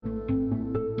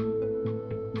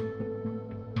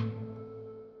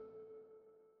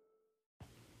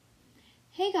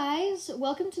Hey guys,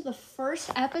 welcome to the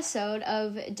first episode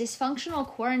of Dysfunctional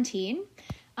Quarantine.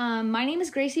 My name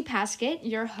is Gracie Paskett,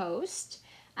 your host,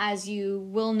 as you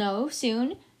will know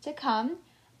soon to come.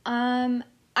 I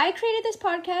created this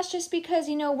podcast just because,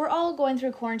 we're all going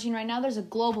through quarantine right now. There's a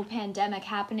global pandemic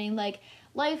happening.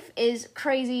 Life is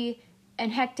crazy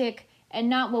and hectic and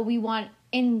not what we want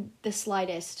in the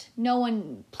slightest. No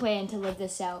one planned to live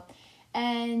this out.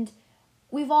 And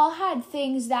we've all had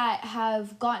things that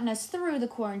have gotten us through the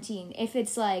quarantine. If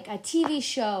it's like a TV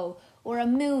show or a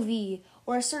movie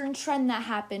or a certain trend that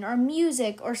happened or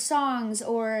music or songs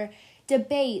or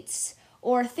debates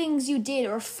or things you did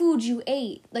or food you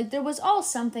ate. There was all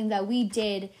something that we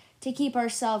did to keep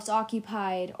ourselves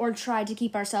occupied or tried to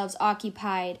keep ourselves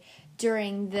occupied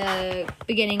during the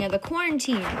beginning of the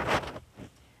quarantine.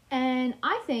 And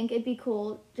I think it'd be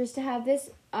cool just to have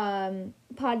this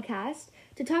podcast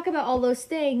to talk about all those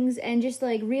things and just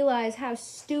realize how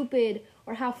stupid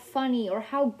or how funny or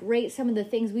how great some of the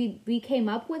things we came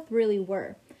up with really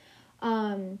were.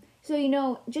 If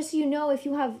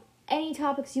you have any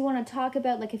topics you want to talk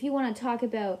about, if you want to talk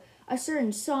about a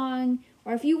certain song,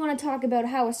 or if you want to talk about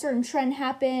how a certain trend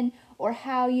happened, or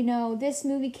how, this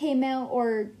movie came out,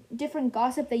 or different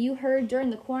gossip that you heard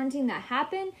during the quarantine that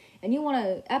happened, and you want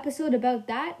an episode about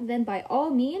that, then by all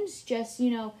means, just,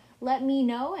 let me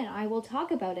know and I will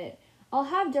talk about it. I'll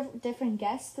have different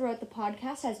guests throughout the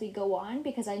podcast as we go on,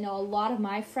 because I know a lot of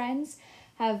my friends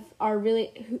who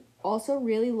also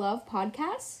really love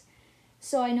podcasts.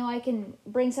 So I know I can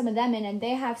bring some of them in, and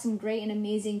they have some great and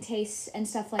amazing tastes and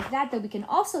stuff like that we can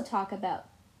also talk about.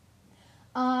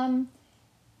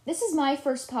 This is my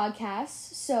first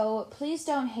podcast, so please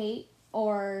don't hate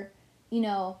or,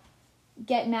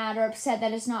 get mad or upset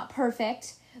that it's not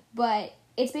perfect. But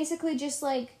it's basically just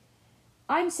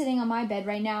I'm sitting on my bed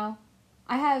right now.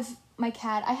 I have my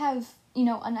cat. I have,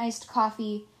 an iced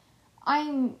coffee.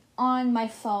 I'm on my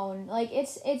phone.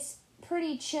 It's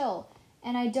pretty chill.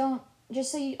 And I don't,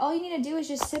 all you need to do is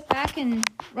just sit back and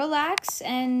relax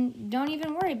and don't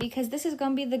even worry, because this is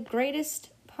going to be the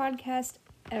greatest podcast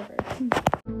ever.